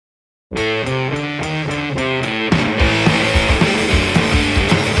Hey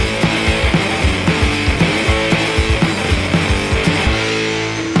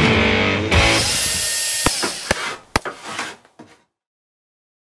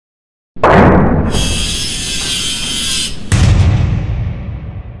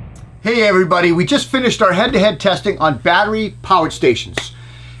everybody, we just finished our head-to-head testing on battery powered stations.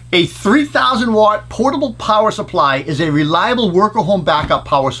 A 3,000 watt portable power supply is a reliable work or home backup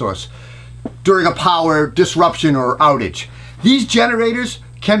power source during a power disruption or outage. These generators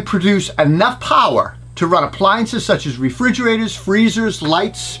can produce enough power to run appliances such as refrigerators, freezers,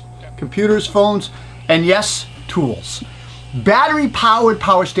 lights, computers, phones, and yes, tools. Battery powered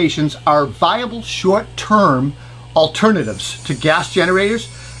power stations are viable short-term alternatives to gas generators,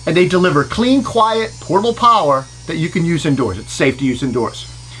 and they deliver clean, quiet, portable power that you can use indoors. It's safe to use indoors.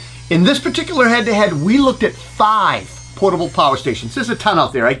 In this particular head-to-head, we looked at 5 portable power stations. There's a ton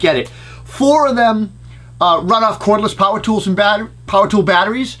out there, I get it. 4 of them run off cordless power tools and power tool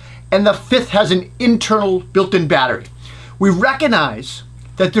batteries, and the 5th has an internal built-in battery. We recognize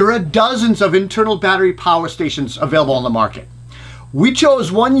that there are dozens of internal battery power stations available on the market. We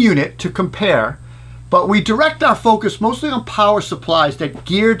chose one unit to compare, but we direct our focus mostly on power supplies that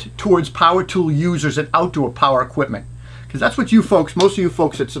geared towards power tool users and outdoor power equipment, because that's what you folks, most of you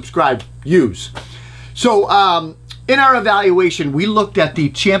folks that subscribe, use. So in our evaluation, we looked at the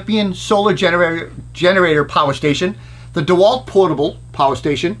Champion solar generator power station, the DEWALT portable power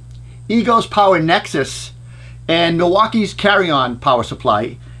station, Ego's Power Nexus, and Milwaukee's carry-on power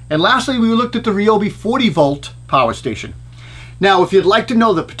supply. And lastly, we looked at the Ryobi 40 volt power station. Now, if you'd like to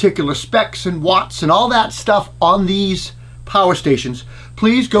know the particular specs and watts and all that stuff on these power stations,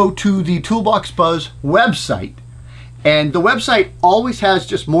 please go to the Toolbox Buzz website. And the website always has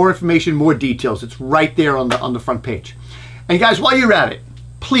just more information, more details. It's right there on the front page. And guys, while you're at it,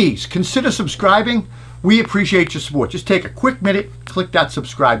 please consider subscribing. We appreciate your support. Just take a quick minute, click that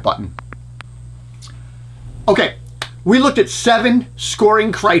subscribe button. Okay, we looked at 7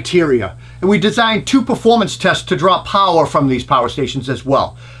 scoring criteria, and we designed 2 performance tests to draw power from these power stations as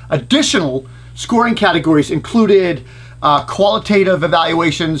well. Additional scoring categories included qualitative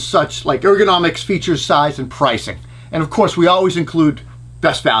evaluations such like ergonomics, features, size, and pricing. And of course, we always include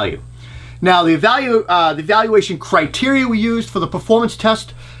best value. Now, the evaluation criteria we used for the performance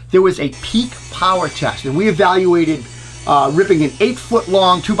test, there was a peak power test, and we evaluated ripping an 8-foot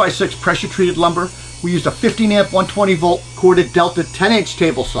long 2x6 pressure treated lumber. We used a 15 amp 120 volt corded Delta 10-inch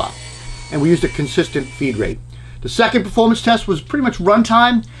table saw, and we used a consistent feed rate. The second performance test was pretty much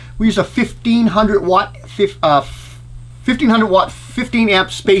runtime. We used a 1500 watt 15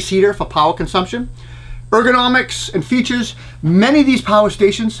 amp space heater for power consumption. Ergonomics and features, many of these power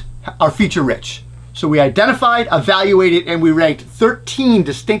stations are feature rich. So we identified, evaluated, and we ranked 13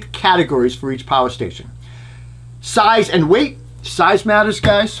 distinct categories for each power station. Size and weight. Size matters,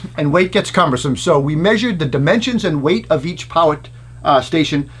 guys, and weight gets cumbersome. So we measured the dimensions and weight of each power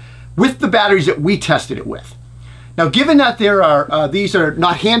station with the batteries that we tested it with. Now, given that there are these are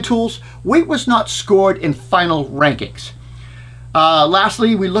not hand tools, weight was not scored in final rankings.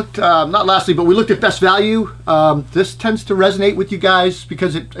 Lastly, we looked, not lastly, but we looked at best value. This tends to resonate with you guys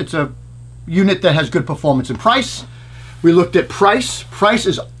because it's a unit that has good performance and price. We looked at price. Price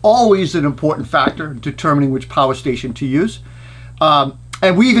is always an important factor in determining which power station to use.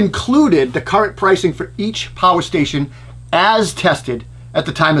 And we've included the current pricing for each power station as tested at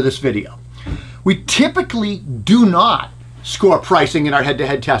the time of this video. We typically do not score pricing in our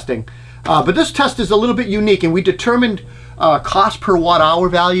head-to-head testing, but this test is a little bit unique, and we determined cost per watt hour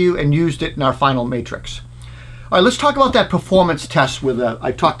value and used it in our final matrix. All right, let's talk about that performance test with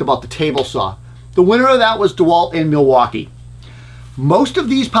I talked about the table saw. The winner of that was DEWALT in Milwaukee. Most of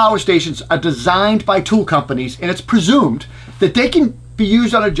these power stations are designed by tool companies, and it's presumed that they can be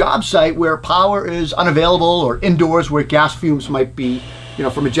used on a job site where power is unavailable or indoors where gas fumes might be,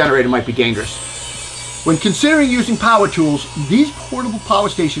 from a generator might be dangerous. When considering using power tools, these portable power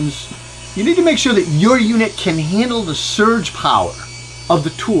stations, you need to make sure that your unit can handle the surge power of the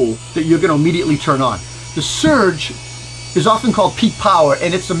tool that you're going to immediately turn on. The surge is often called peak power,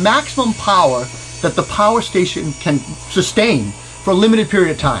 and it's the maximum power that the power station can sustain for a limited period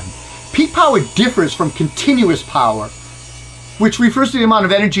of time. Peak power differs from continuous power, which refers to the amount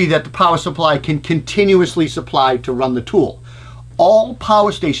of energy that the power supply can continuously supply to run the tool. All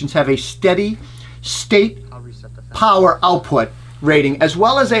power stations have a steady state power output rating as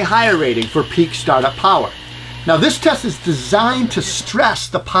well as a higher rating for peak startup power. Now, this test is designed to stress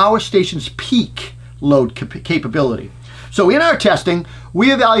the power station's peak load capability. So in our testing,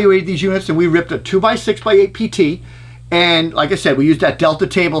 we evaluated these units and we ripped a 2x6x8 PT And like I said, we used that Delta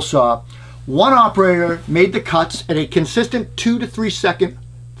table saw. One operator made the cuts at a consistent 2 to 3 second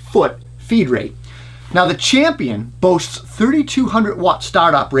foot feed rate. Now the Champion boasts 3,200 watt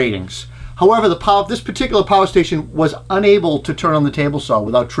startup ratings. However, this particular power station was unable to turn on the table saw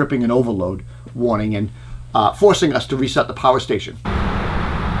without tripping an overload warning and forcing us to reset the power station.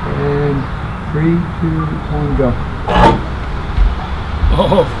 And 3, 2, 1, go.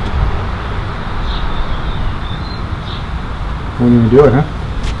 Oh. Won't even do it, huh?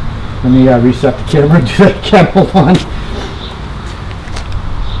 Let me reset the camera and do that again. Hold on.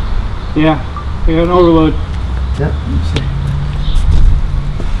 Yeah, I got an overload. Yep, let me see.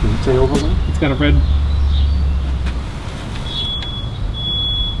 Does it say overload? It's got a red.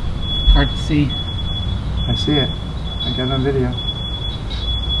 Hard to see. I see it. I got it on video.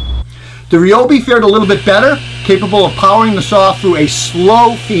 The Ryobi fared a little bit better, capable of powering the saw through a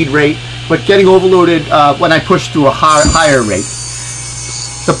slow feed rate, but getting overloaded when I pushed through a higher rate.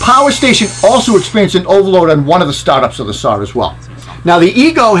 The power station also experienced an overload on one of the startups of the saw as well. Now the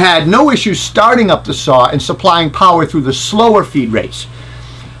Ego had no issues starting up the saw and supplying power through the slower feed rates.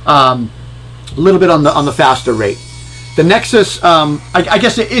 A little bit on the faster rate. The Nexus, I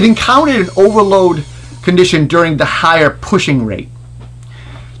guess it encountered an overload condition during the higher pushing rate.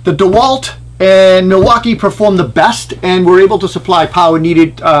 The DEWALT and Milwaukee performed the best and were able to supply power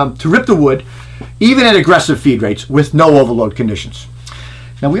needed to rip the wood, even at aggressive feed rates with no overload conditions.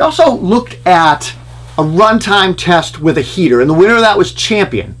 Now we also looked at a runtime test with a heater, and the winner of that was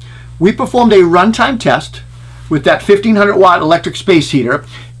Champion. We performed a runtime test with that 1500 watt electric space heater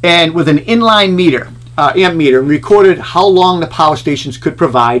and with an inline meter, amp meter, and recorded how long the power stations could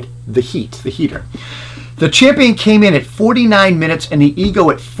provide the heater. The Champion came in at 49 minutes and the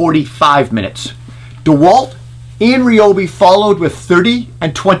Ego at 45 minutes. DEWALT and Ryobi followed with 30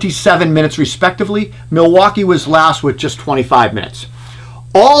 and 27 minutes respectively. Milwaukee was last with just 25 minutes.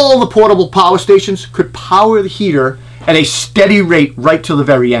 All the portable power stations could power the heater at a steady rate right to the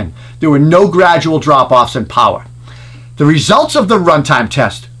very end. There were no gradual drop-offs in power. The results of the runtime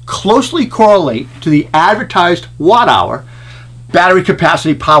test closely correlate to the advertised watt-hour, battery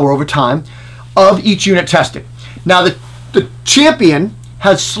capacity power over time, of each unit tested. Now the Champion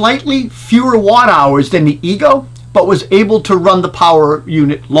has slightly fewer watt-hours than the Ego, but was able to run the power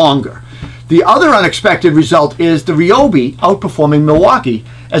unit longer. The other unexpected result is the Ryobi outperforming Milwaukee,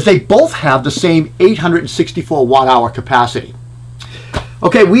 as they both have the same 864 watt-hour capacity.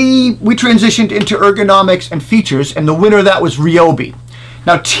 Okay, we transitioned into ergonomics and features, and the winner of that was Ryobi.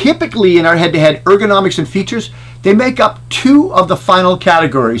 Now typically in our head-to-head ergonomics and features, they make up 2 of the final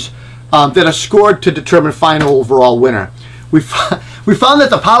categories that are scored to determine final overall winner. We found that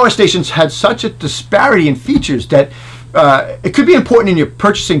the power stations had such a disparity in features that it could be important in your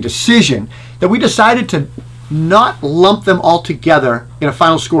purchasing decision that we decided to not lump them all together in a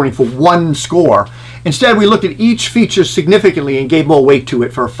final scoring for one score. Instead, we looked at each feature significantly and gave more weight to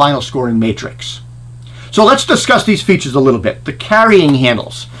it for a final scoring matrix. So let's discuss these features a little bit. The carrying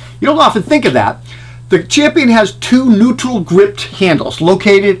handles. You don't often think of that. The Champion has 2 neutral gripped handles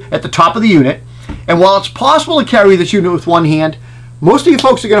located at the top of the unit, and while it's possible to carry this unit with one hand, most of you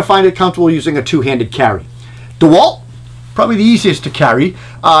folks are going to find it comfortable using a 2-handed carry. DEWALT, probably the easiest to carry,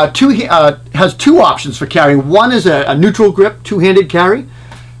 has 2 options for carrying. One is a neutral grip 2-handed carry,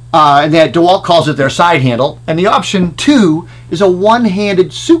 and that DEWALT calls it their side handle, and the option 2 is a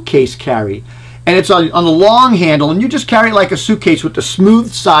 1-handed suitcase carry. And it's on the long handle, and you just carry it like a suitcase with the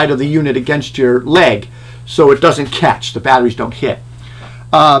smooth side of the unit against your leg so it doesn't catch, the batteries don't hit.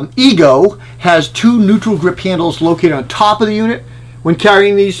 Ego has 2 neutral grip handles located on top of the unit. When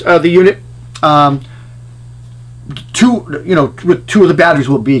carrying these, the unit, 2 of the batteries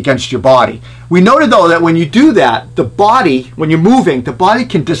will be against your body. We noted though that when you do that, the body, when you're moving, the body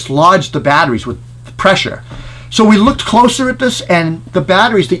can dislodge the batteries with pressure. So we looked closer at this, and the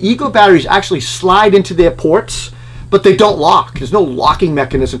batteries, the Ego batteries, actually slide into their ports, but they don't lock. There's no locking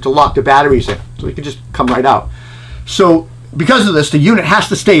mechanism to lock the batteries in, so they can just come right out. So because of this, the unit has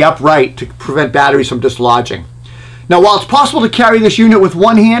to stay upright to prevent batteries from dislodging. Now, while it's possible to carry this unit with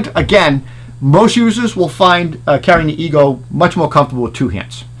one hand, again, most users will find carrying the Ego much more comfortable with 2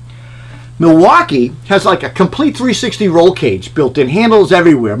 hands. Milwaukee has like a complete 360 roll cage built in, handles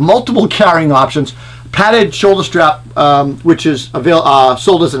everywhere, multiple carrying options, padded shoulder strap, which is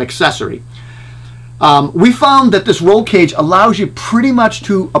sold as an accessory. We found that this roll cage allows you pretty much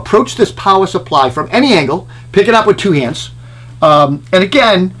to approach this power supply from any angle, pick it up with 2 hands, and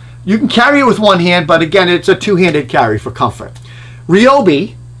again, you can carry it with one hand, but again, it's a 2-handed carry for comfort.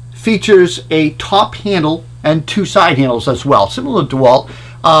 Ryobi features a top handle and 2 side handles as well, similar to DEWALT.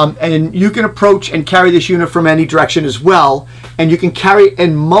 And you can approach and carry this unit from any direction as well, and you can carry it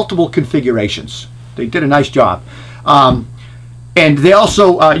in multiple configurations. They did a nice job. And they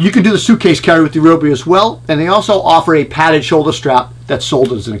also, you can do the suitcase carry with the Ryobi as well, and they also offer a padded shoulder strap that's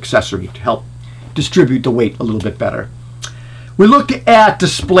sold as an accessory to help distribute the weight a little bit better. We looked at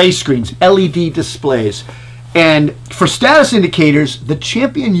display screens, LED displays, and for status indicators, the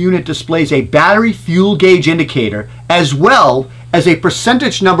Champion unit displays a battery fuel gauge indicator as well as a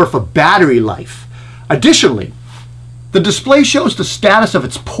percentage number for battery life. Additionally, the display shows the status of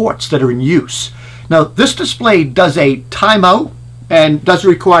its ports that are in use. Now, this display does a timeout and doesn't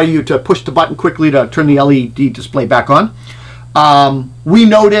require you to push the button quickly to turn the LED display back on. We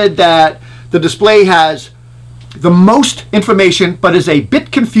noted that the display has the most information, but is a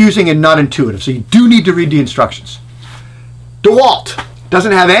bit confusing and not intuitive, so you do need to read the instructions. DEWALT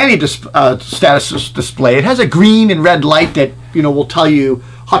doesn't have any status display. It has a green and red light that will tell you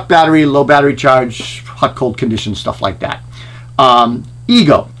hot battery, low battery charge, hot cold conditions, stuff like that.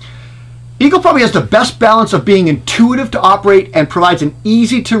 Ego probably has the best balance of being intuitive to operate and provides an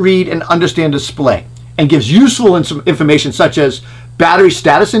easy to read and understand display, and gives useful information such as battery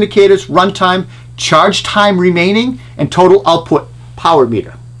status indicators, runtime, charge time remaining, and total output power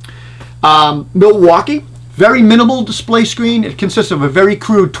meter. Milwaukee, very minimal display screen. It consists of a very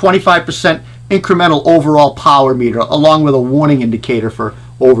crude 25% incremental overall power meter, along with a warning indicator for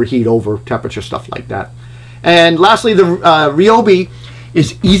overheat, over temperature, stuff like that. And lastly, the Ryobi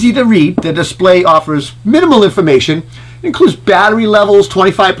is easy to read. The display offers minimal information. It includes battery levels,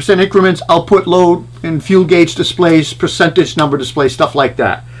 25% increments, output load, and fuel gauge displays, percentage number displays, stuff like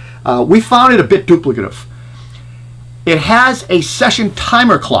that. We found it a bit duplicative. It has a session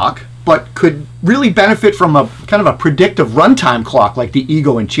timer clock, but could really benefit from a kind of a predictive runtime clock like the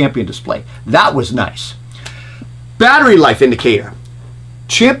Ego and Champion display. That was nice. Battery life indicator.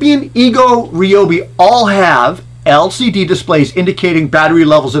 Champion, Ego, Ryobi all have LCD displays indicating battery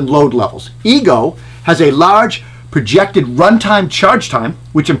levels and load levels. Ego has a large projected runtime charge time,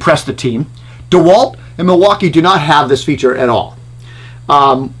 which impressed the team. DEWALT and Milwaukee do not have this feature at all.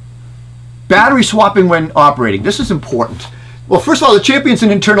 Battery swapping when operating. This is important. Well, first of all, the Champion's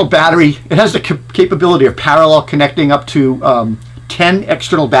an internal battery. It has the capability of parallel connecting up to 10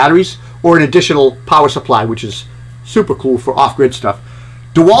 external batteries or an additional power supply, which is super cool for off-grid stuff.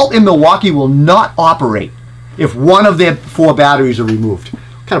 DEWALT and Milwaukee will not operate if one of their 4 batteries are removed.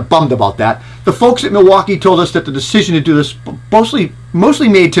 Kind of bummed about that. The folks at Milwaukee told us that the decision to do this mostly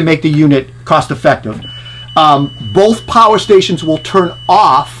made to make the unit cost effective. Both power stations will turn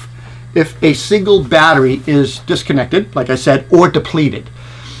off if a single battery is disconnected, like I said, or depleted.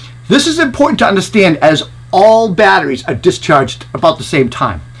 This is important to understand as all batteries are discharged about the same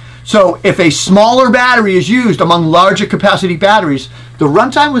time. So if a smaller battery is used among larger capacity batteries, the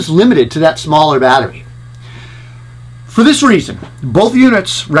runtime was limited to that smaller battery. For this reason, both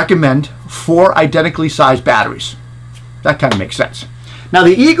units recommend 4 identically sized batteries. That kind of makes sense. Now,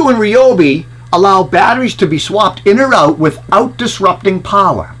 the Ego and Ryobi allow batteries to be swapped in or out without disrupting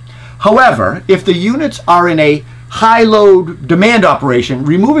power. However, if the units are in a high load demand operation,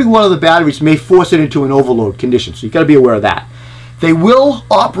 removing one of the batteries may force it into an overload condition, so you've got to be aware of that. They will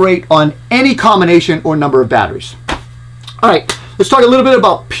operate on any combination or number of batteries. All right, let's talk a little bit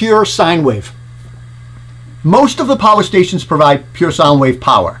about pure sine wave. Most of the power stations provide pure sine wave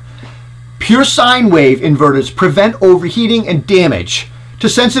power. Pure sine wave inverters prevent overheating and damage to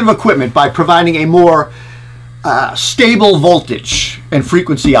sensitive equipment by providing a more stable voltage and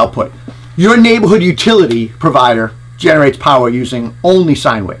frequency output. Your neighborhood utility provider generates power using only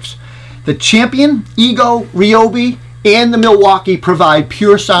sine waves. The Champion, Ego, Ryobi, and the Milwaukee provide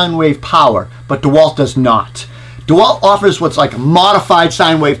pure sine wave power, but DEWALT does not. DEWALT offers what's like a modified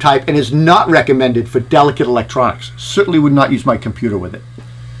sine wave type and is not recommended for delicate electronics. Certainly would not use my computer with it.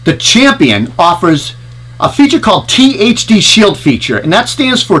 The Champion offers a feature called THD Shield feature, and that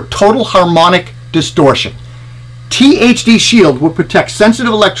stands for Total Harmonic Distortion. THD Shield will protect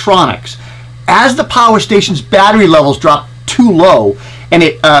sensitive electronics as the power station's battery levels drop too low, and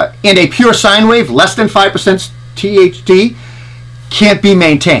a pure sine wave less than 5% THD can't be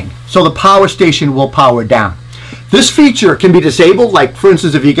maintained. So the power station will power down. This feature can be disabled, like for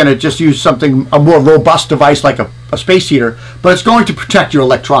instance if you're going to just use a more robust device like a space heater, but it's going to protect your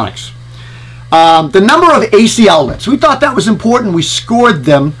electronics. The number of AC outlets, we thought that was important. We scored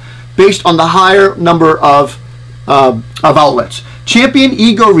them based on the higher number of outlets. Champion,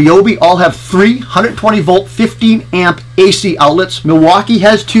 Ego, Ryobi all have 3 120 volt 15 amp AC outlets. Milwaukee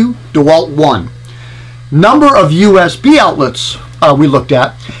has 2, DEWALT 1. Number of USB outlets we looked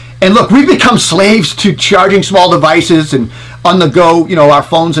at. And look, we've become slaves to charging small devices and on the go, you know, our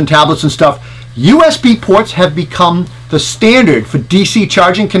phones and tablets and stuff. USB ports have become the standard for DC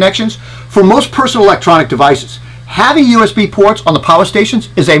charging connections for most personal electronic devices. Having USB ports on the power stations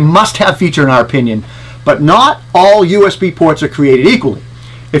is a must-have feature in our opinion, but not all USB ports are created equally.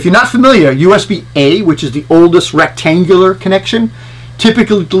 If you're not familiar, USB-A, which is the oldest rectangular connection,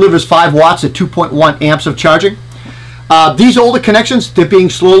 typically delivers 5 watts at 2.1 amps of charging. These older connections, they're being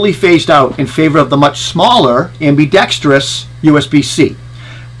slowly phased out in favor of the much smaller ambidextrous USB-C.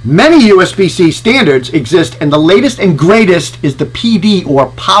 Many USB-C standards exist, and the latest and greatest is the PD,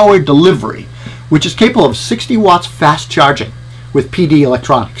 or power delivery, which is capable of 60 watts fast charging with PD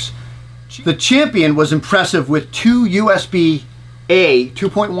electronics. The Champion was impressive with 2 USB-A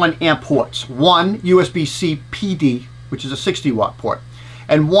 2.1 amp ports, one USB-C PD, which is a 60 watt port,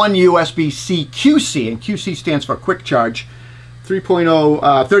 and one USB-C QC, and QC stands for Quick Charge,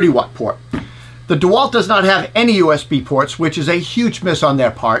 3.0 30 watt port. The DEWALT does not have any USB ports, which is a huge miss on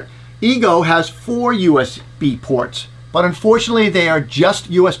their part. Ego has 4 USB ports, but unfortunately they are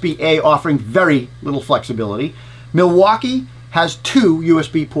just USB-A, offering very little flexibility. Milwaukee has 2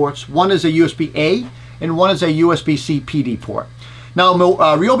 USB ports. One is a USB-A and one is a USB-C PD port. Now,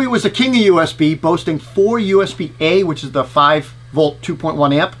 Ryobi was the king of USB, boasting 4 USB-A, which is the 5 volt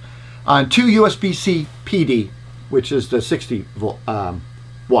 2.1 amp, and 2 USB-C PD, which is the 60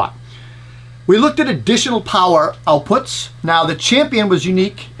 watt. We looked at additional power outputs. Now, the Champion was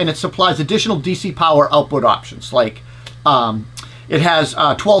unique and it supplies additional DC power output options, like it has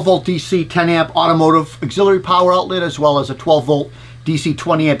a 12 volt DC 10 amp automotive auxiliary power outlet, as well as a 12 volt DC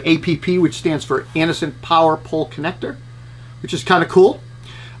 20 amp APP, which stands for Anderson Power Pole Connector, which is kind of cool.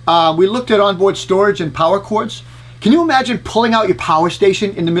 We looked at onboard storage and power cords. Can you imagine pulling out your power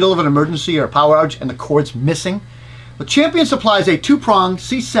station in the middle of an emergency or a power outage and the cord's missing? The Champion supplies a 2-prong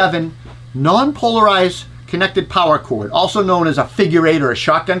C7 non-polarized connected power cord, also known as a figure 8 or a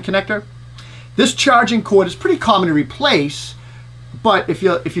shotgun connector. This charging cord is pretty common to replace, but if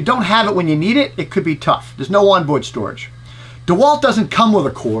you don't have it when you need it, it could be tough. There's no onboard storage. DEWALT doesn't come with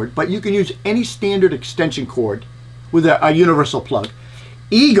a cord, but you can use any standard extension cord with a universal plug.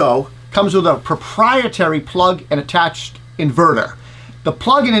 Ego comes with a proprietary plug and attached inverter. The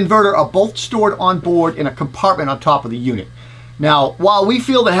plug and inverter are both stored on board in a compartment on top of the unit. Now, while we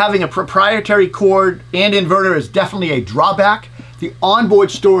feel that having a proprietary cord and inverter is definitely a drawback, the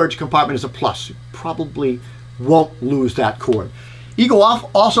onboard storage compartment is a plus. You probably won't lose that cord. Ego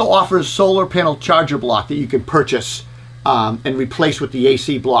also offers solar panel charger block that you can purchase and replace with the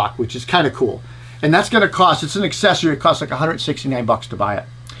AC block, which is kind of cool. And that's going to cost, it's an accessory, it costs like 169 bucks to buy it.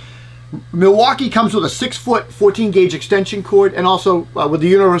 Milwaukee comes with a 6-foot 14 gauge extension cord, and also with the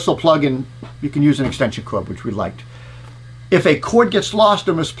universal plug-in, you can use an extension cord, which we liked. If a cord gets lost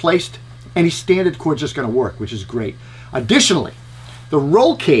or misplaced, any standard cord is just going to work, which is great. Additionally, the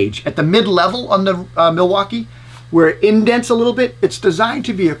roll cage at the mid-level on the Milwaukee, where it indents a little bit, it's designed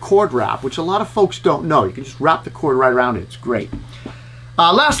to be a cord wrap, which a lot of folks don't know. You can just wrap the cord right around it. It's great.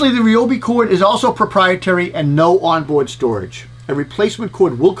 Lastly, the Ryobi cord is also proprietary and no onboard storage. A replacement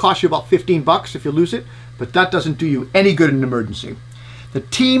cord will cost you about 15 bucks if you lose it, but that doesn't do you any good in an emergency. The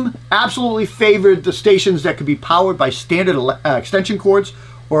team absolutely favored the stations that could be powered by standard extension cords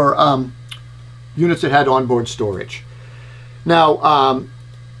or units that had onboard storage. Now,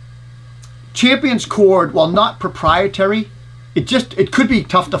 Champion's cord, while not proprietary, it could be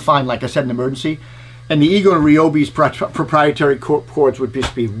tough to find, like I said, in an emergency. And the Ego and Ryobi's proprietary cords would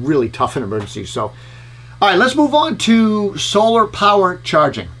just be really tough in emergencies. So, all right, let's move on to solar power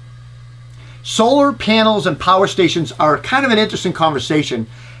charging. Solar panels and power stations are kind of an interesting conversation.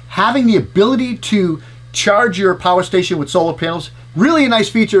 Having the ability to charge your power station with solar panels, really a nice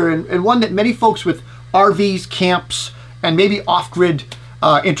feature, and one that many folks with RVs, camps, and maybe off-grid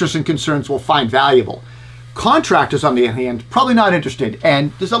interests and concerns will find valuable. Contractors, on the other hand, probably not interested,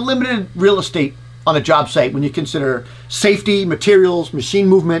 and there's a limited real estate on a job site when you consider safety, materials, machine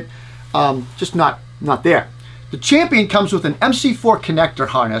movement, just not there. The Champion comes with an MC4 connector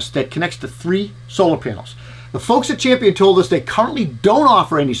harness that connects to 3 solar panels. The folks at Champion told us they currently don't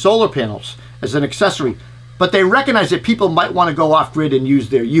offer any solar panels as an accessory, but they recognize that people might want to go off-grid and use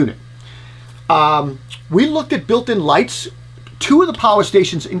their unit. We looked at built-in lights. 2 of the power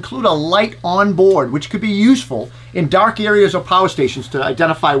stations include a light on board, which could be useful in dark areas of power stations to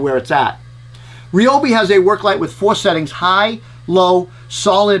identify where it's at. Ryobi has a work light with 4 settings: high, low,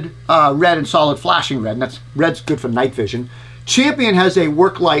 solid red, and solid flashing red, and that's red's good for night vision. Champion has a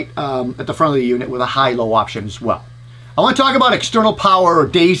work light at the front of the unit with a high-low option as well. I want to talk about external power or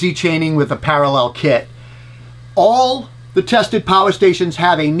daisy chaining with a parallel kit. All the tested power stations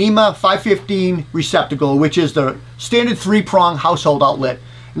have a NEMA 515 receptacle, which is the standard 3-prong household outlet,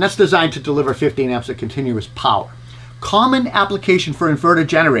 and that's designed to deliver 15 amps of continuous power. Common application for inverter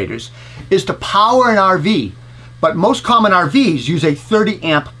generators is to power an RV, but most common RVs use a 30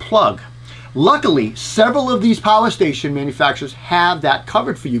 amp plug. Luckily, several of these power station manufacturers have that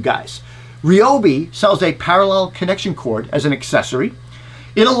covered for you guys. Ryobi sells a parallel connection cord as an accessory.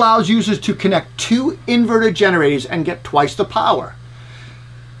 It allows users to connect 2 inverter generators and get twice the power.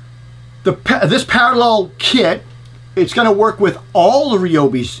 This parallel kit, it's going to work with all the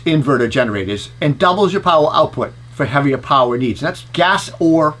Ryobi's inverter generators and doubles your power output for heavier power needs. And that's gas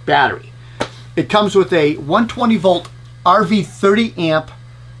or battery. It comes with a 120 volt RV 30 amp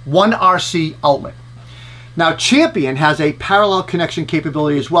 1RC outlet. Now Champion has a parallel connection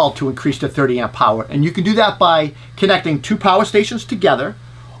capability as well to increase to 30 amp power, and you can do that by connecting 2 power stations together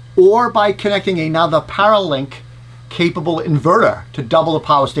or by connecting another Paralink capable inverter to double the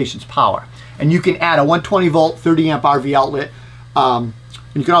power station's power. And you can add a 120 volt 30 amp RV outlet, and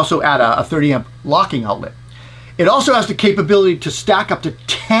you can also add a 30 amp locking outlet. It also has the capability to stack up to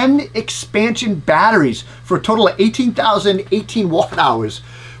 10 expansion batteries for a total of 18,018 watt hours,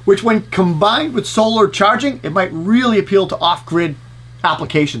 which when combined with solar charging, it might really appeal to off-grid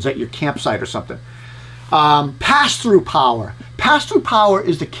applications at your campsite or something. Pass-through power. Pass-through power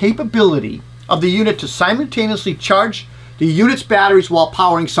is the capability of the unit to simultaneously charge the unit's batteries while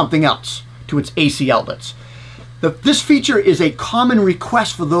powering something else to its AC outlets. This feature is a common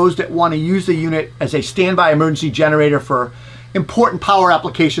request for those that want to use the unit as a standby emergency generator for important power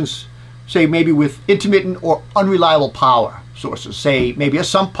applications, say maybe with intermittent or unreliable power sources, say maybe a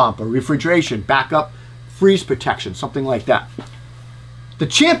sump pump or refrigeration, backup, freeze protection, something like that. The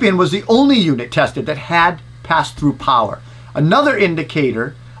Champion was the only unit tested that had pass-through power, another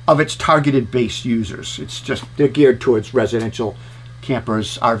indicator of its targeted base users. It's just, they're geared towards residential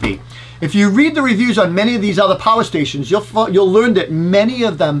campers, RV. If you read the reviews on many of these other power stations, you'll learn that many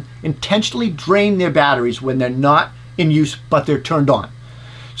of them intentionally drain their batteries when they're not in use, but they're turned on.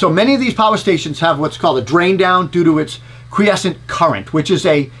 So many of these power stations have what's called a drain down due to its quiescent current, which is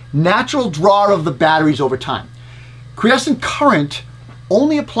a natural draw of the batteries over time. Quiescent current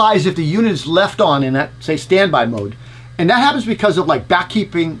only applies if the unit is left on in that, say, standby mode. And that happens because of like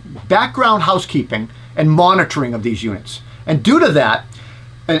background housekeeping and monitoring of these units. And due to that,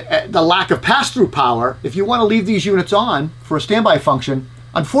 the lack of pass-through power, if you want to leave these units on for a standby function,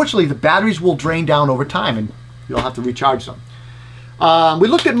 unfortunately the batteries will drain down over time and you'll have to recharge them. We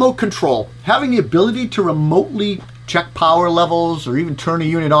looked at remote control. Having the ability to remotely check power levels or even turn a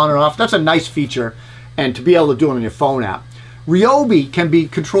unit on or off, that's a nice feature, and to be able to do it on your phone app. Ryobi can be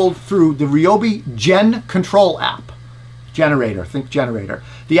controlled through the Ryobi Gen Control app. Generator, think generator.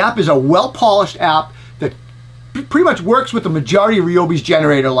 The app is a well-polished app that pretty much works with the majority of Ryobi's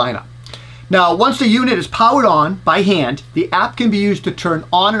generator lineup. Now, once the unit is powered on by hand, the app can be used to turn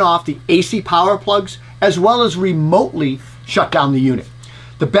on and off the AC power plugs, as well as remotely shut down the unit.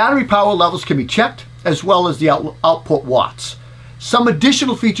 The battery power levels can be checked, as well as the output watts. Some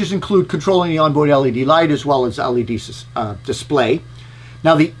additional features include controlling the onboard LED light, as well as LED display.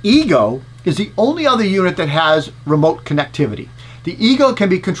 Now, the Ego is the only other unit that has remote connectivity. The Ego can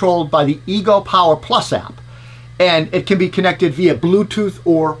be controlled by the Ego Power Plus app, and it can be connected via Bluetooth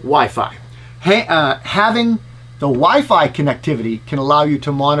or Wi-Fi. Having the Wi-Fi connectivity can allow you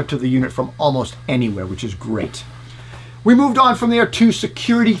to monitor the unit from almost anywhere, which is great. We moved on from there to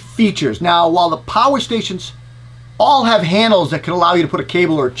security features. Now, while the power stations all have handles that can allow you to put a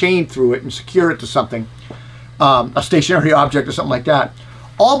cable or a chain through it and secure it to something, a stationary object or something like that,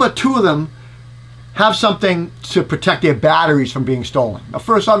 all but 2 of them have something to protect their batteries from being stolen. Now,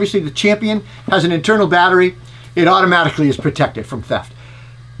 first, obviously, the Champion has an internal battery. It automatically is protected from theft.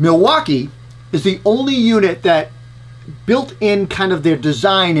 Milwaukee is the only unit that built in kind of their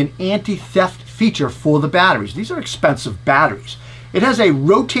design an anti-theft feature for the batteries. These are expensive batteries. It has a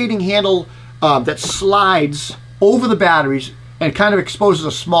rotating handle that slides over the batteries and kind of exposes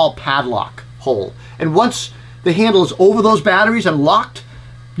a small padlock hole. And once the handle is over those batteries and locked,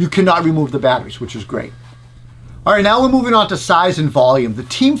 you cannot remove the batteries, which is great. All right, now we're moving on to size and volume. The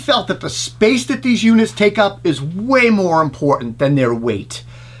team felt that the space that these units take up is way more important than their weight.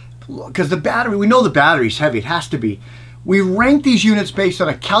 Because the battery, we know the battery's heavy, it has to be. We rank these units based on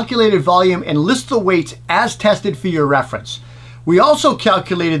a calculated volume and list the weights as tested for your reference. We also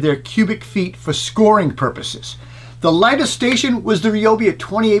calculated their cubic feet for scoring purposes. The lightest station was the Ryobi at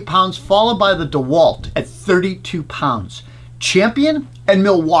 28 pounds, followed by the DEWALT at 32 pounds. Champion and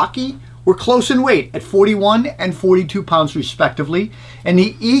Milwaukee were close in weight at 41 and 42 pounds respectively, and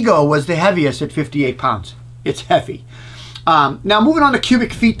the Ego was the heaviest at 58 pounds. It's heavy. Now moving on to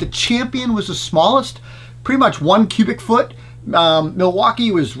cubic feet, the Champion was the smallest, pretty much 1 cubic foot.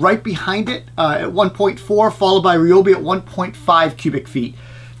 Milwaukee was right behind it at 1.4, followed by Ryobi at 1.5 cubic feet.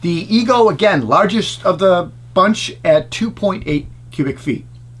 The Ego, again, largest of the bunch at 2.8 cubic feet.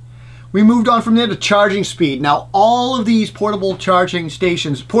 We moved on from there to charging speed. Now, all of these portable charging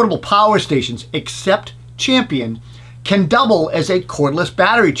stations, portable power stations, except Champion, can double as a cordless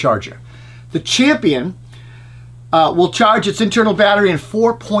battery charger. The Champion will charge its internal battery in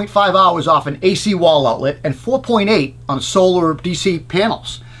 4.5 hours off an AC wall outlet and 4.8 on solar DC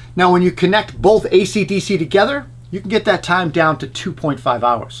panels. Now, when you connect both AC DC together, you can get that time down to 2.5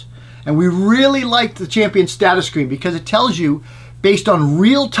 hours. And we really like the Champion status screen because it tells you, based on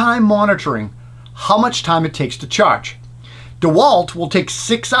real-time monitoring, how much time it takes to charge. DEWALT will take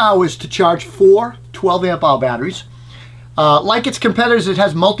 6 hours to charge 4 12 amp hour batteries. Like its competitors, it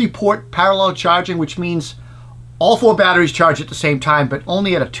has multi-port parallel charging, which means all 4 batteries charge at the same time, but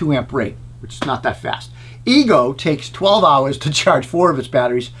only at a 2 amp rate, which is not that fast. Ego takes 12 hours to charge 4 of its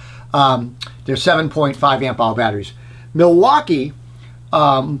batteries. They're 7.5 amp hour batteries. Milwaukee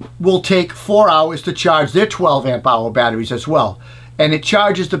will take 4 hours to charge their 12 amp hour batteries as well. And it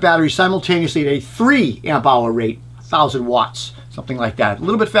charges the battery simultaneously at a 3 amp hour rate, 1,000 watts, something like that. A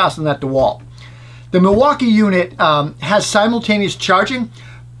little bit faster than that DEWALT. The Milwaukee unit has simultaneous charging,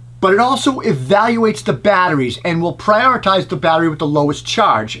 but it also evaluates the batteries and will prioritize the battery with the lowest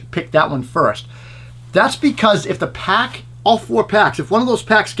charge. Pick that one first. That's because if the pack, all 4 packs, if one of those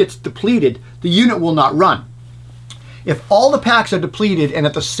packs gets depleted, the unit will not run. If all the packs are depleted and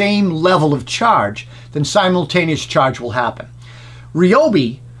at the same level of charge, then simultaneous charge will happen.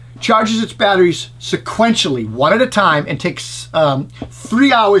 Ryobi charges its batteries sequentially, one at a time, and takes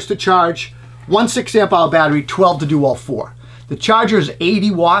 3 hours to charge one 6 amp hour battery, 12 to do all 4. The charger is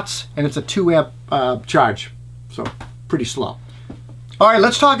 80 watts and it's a 2 amp charge, so pretty slow. All right,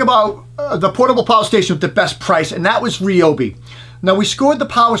 let's talk about the portable power station with the best price, and that was Ryobi. Now, we scored the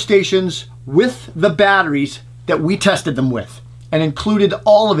power stations with the batteries that we tested them with and included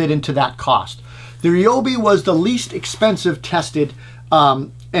all of it into that cost. The Ryobi was the least expensive tested,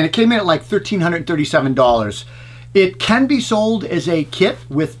 and it came in at like $1,337. It can be sold as a kit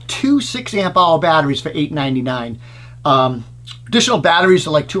with 2 6 amp hour batteries for $899. Additional batteries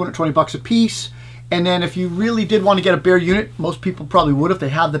are like 220 bucks a piece. And then if you really did want to get a bare unit, most people probably would if they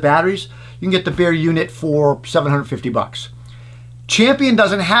have the batteries, you can get the bare unit for 750 bucks. Champion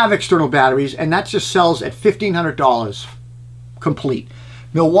doesn't have external batteries, and that just sells at $1,500 complete.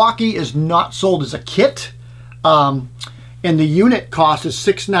 Milwaukee is not sold as a kit, and the unit cost is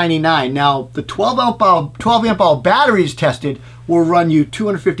 $699. Now, the 12 amp hour batteries tested will run you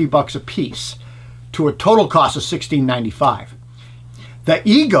 250 bucks a piece to a total cost of $1,695. The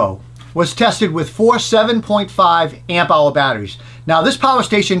Ego was tested with 4 7.5 amp hour batteries. Now, this power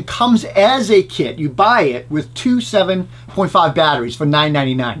station comes as a kit. You buy it with 2 7.5 batteries for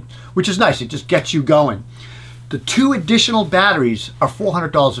 $999, which is nice. It just gets you going. The 2 additional batteries are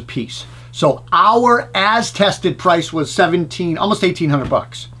 $400 a piece. So our as tested price was almost 1,800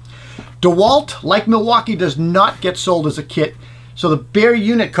 bucks. DEWALT, like Milwaukee, does not get sold as a kit. So the bare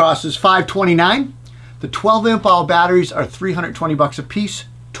unit cost is $529. The 12 amp hour batteries are 320 bucks a piece.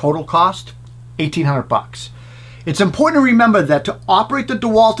 Total cost, 1,800 bucks. It's important to remember that to operate the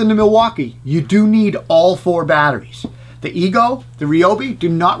DEWALT and the Milwaukee, you do need all 4 batteries. The Ego, the Ryobi do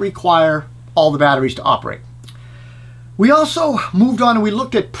not require all the batteries to operate. We also moved on and we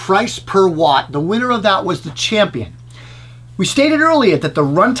looked at price per watt. The winner of that was the Champion. We stated earlier that the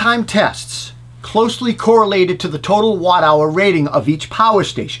runtime tests closely correlated to the total watt-hour rating of each power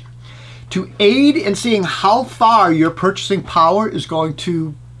station. To aid in seeing how far your purchasing power is going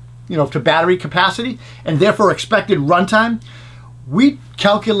to battery capacity and therefore expected runtime, we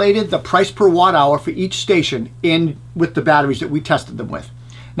calculated the price per watt hour for each station with the batteries that we tested them with.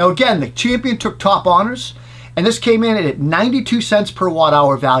 Now again, the Champion took top honors, and this came in at 92 cents per watt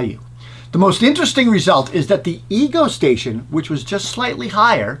hour value. The most interesting result is that the Ego station, which was just slightly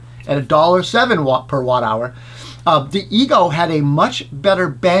higher at $1.07 per watt hour, the Ego had a much better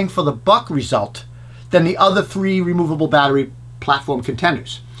bang for the buck result than the other 3 removable battery platform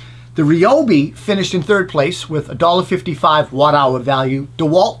contenders. The Ryobi finished in 3rd place with $1.55 watt hour value.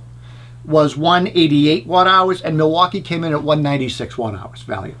 DEWALT was 188 watt hours, and Milwaukee came in at 196 watt hours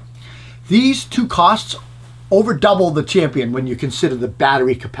value. These 2 costs over double the Champion when you consider the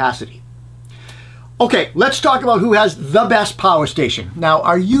battery capacity. Okay, let's talk about who has the best power station. Now,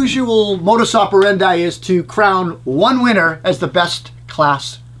 our usual modus operandi is to crown one winner as the best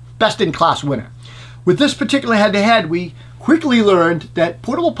in class winner. With this particular head-to-head, we quickly learned that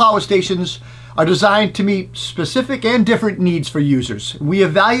portable power stations are designed to meet specific and different needs for users. We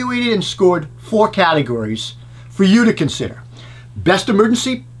evaluated and scored 4 categories for you to consider. Best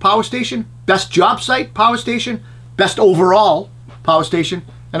emergency power station, best job site power station, best overall power station,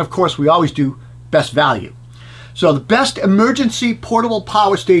 and of course we always do best value. So the best emergency portable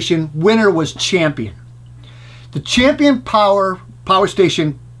power station winner was Champion. The Champion power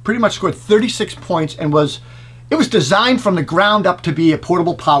station pretty much scored 36 points and it was designed from the ground up to be a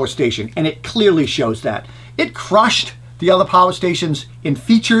portable power station, and it clearly shows that. It crushed the other power stations in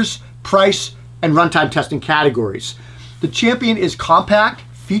features, price, and runtime testing categories. The Champion is compact,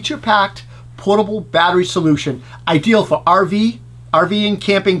 feature-packed, portable battery solution, ideal for RVing,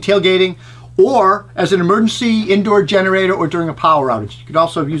 camping, tailgating, or as an emergency indoor generator or during a power outage. You could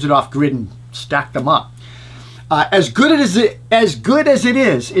also use it off-grid and stack them up. As good as it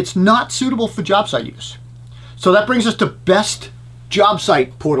is, it's not suitable for job site use. So that brings us to best job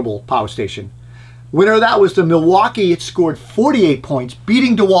site portable power station. Winner of that was the Milwaukee. It scored 48 points,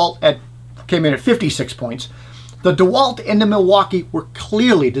 beating DEWALT came in at 56 points. The DEWALT and the Milwaukee were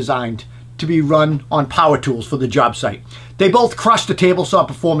clearly designed to be run on power tools for the job site. They both crushed the table saw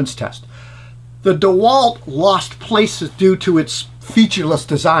performance test. The DEWALT lost places due to its featureless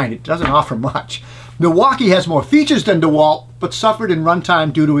design. It doesn't offer much. Milwaukee has more features than DEWALT, but suffered in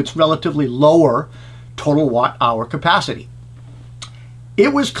runtime due to its relatively lower total watt-hour capacity.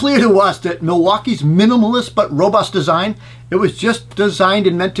 It was clear to us that Milwaukee's minimalist but robust design, it was just designed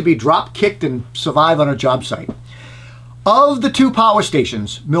and meant to be drop-kicked and survive on a job site. Of the 2 power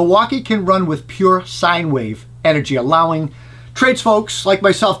stations, Milwaukee can run with pure sine wave energy, allowing tradesfolks like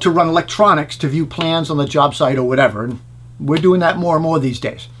myself to run electronics to view plans on the job site or whatever, and we're doing that more and more these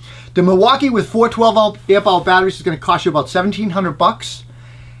days. The Milwaukee with 4 12 amp hour batteries is going to cost you about $1,700.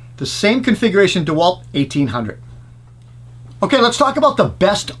 The same configuration DEWALT, $1,800. Okay, let's talk about the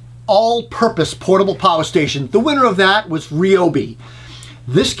best all-purpose portable power station. The winner of that was Ryobi.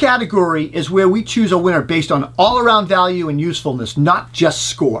 This category is where we choose a winner based on all-around value and usefulness, not just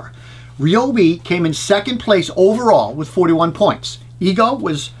score. Ryobi came in 2nd place overall with 41 points. Ego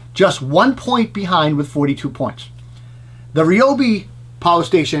was just 1 point behind with 42 points. The Ryobi power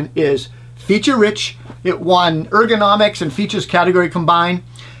station is feature-rich. It won ergonomics and features category combined.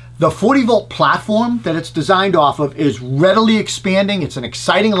 The 40-volt platform that it's designed off of is readily expanding. It's an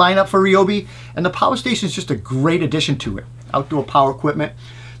exciting lineup for Ryobi, and the power station is just a great addition to it. Outdoor power equipment.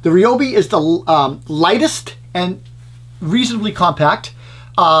 The Ryobi is the lightest and reasonably compact.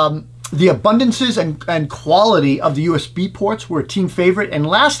 The abundances and quality of the USB ports were a team favorite. And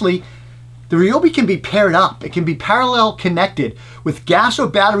lastly, the Ryobi can be paired up. It can be parallel connected with gas or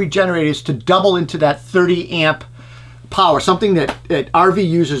battery generators to double into that 30 amp power, something that RV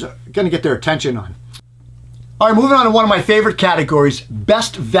users are going to get their attention on. All right, moving on to one of my favorite categories,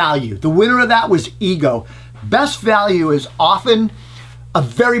 best value. The winner of that was Ego. Best value is often a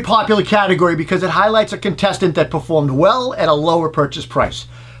very popular category because it highlights a contestant that performed well at a lower purchase price.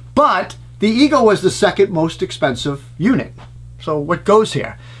 But the Ego was the 2nd most expensive unit. So what goes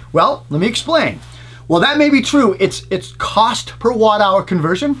here? Well, let me explain. Well, that may be true. Its cost per watt hour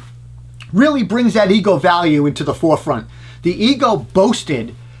conversion really brings that Ego value into the forefront. The Ego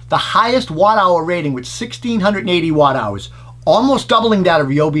boasted the highest watt hour rating with 1,680 watt hours, almost doubling that of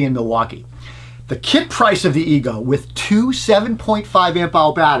Ryobi and Milwaukee. The kit price of the Ego with 2 7.5 amp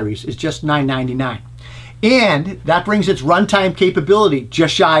hour batteries is just $999. And that brings its runtime capability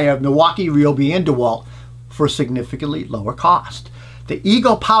just shy of Milwaukee, Ryobi, and DEWALT for a significantly lower cost. The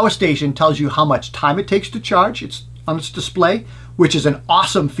Ego power station tells you how much time it takes to charge. It's on its display, which is an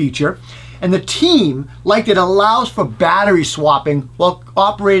awesome feature. And the team liked it allows for battery swapping while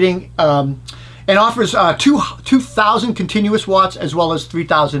operating and offers 2,000 continuous watts as well as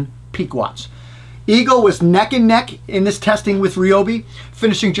 3,000 peak watts. Ego was neck and neck in this testing with Ryobi,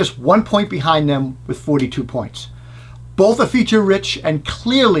 finishing just 1 point behind them with 42 points. Both are feature rich and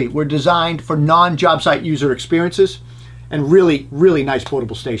clearly were designed for non-job site user experiences and really, really nice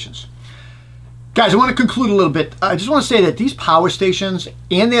portable stations. Guys, I want to conclude a little bit. I just want to say that these power stations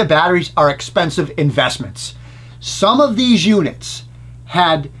and their batteries are expensive investments. Some of these units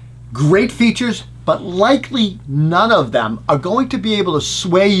had great features, but likely none of them are going to be able to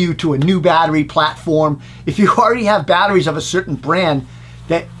sway you to a new battery platform if you already have batteries of a certain brand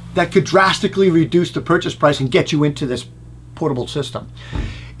that could drastically reduce the purchase price and get you into this portable system.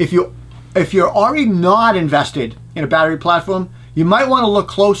 If you're already not invested in a battery platform, you might want to look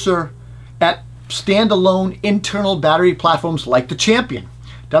closer at standalone internal battery platforms like the Champion.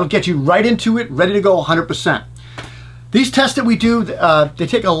 That'll get you right into it, ready to go 100%. These tests that we do, they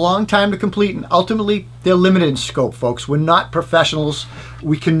take a long time to complete, and ultimately they're limited in scope, folks. We're not professionals.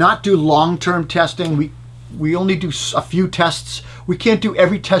 We cannot do long-term testing. We only do a few tests. We can't do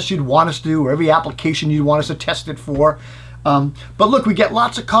every test you'd want us to do or every application you'd want us to test it for. But look, we get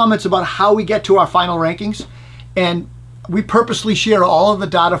lots of comments about how we get to our final rankings, and we purposely share all of the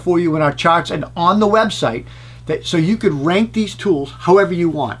data for you in our charts and on the website, so you could rank these tools however you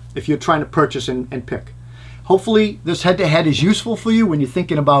want if you're trying to purchase and pick. Hopefully this head-to-head is useful for you when you're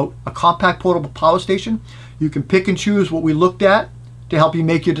thinking about a compact portable power station. You can pick and choose what we looked at to help you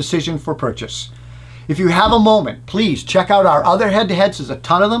make your decision for purchase. If you have a moment, please check out our other head-to-heads. There's a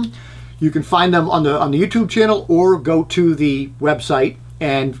ton of them. You can find them on the YouTube channel, or go to the website,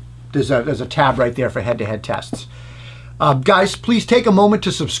 and there's a tab right there for head-to-head tests. Guys, please take a moment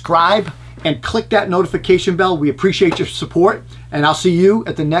to subscribe and click that notification bell. We appreciate your support, and I'll see you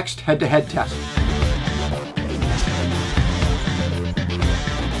at the next head-to-head test.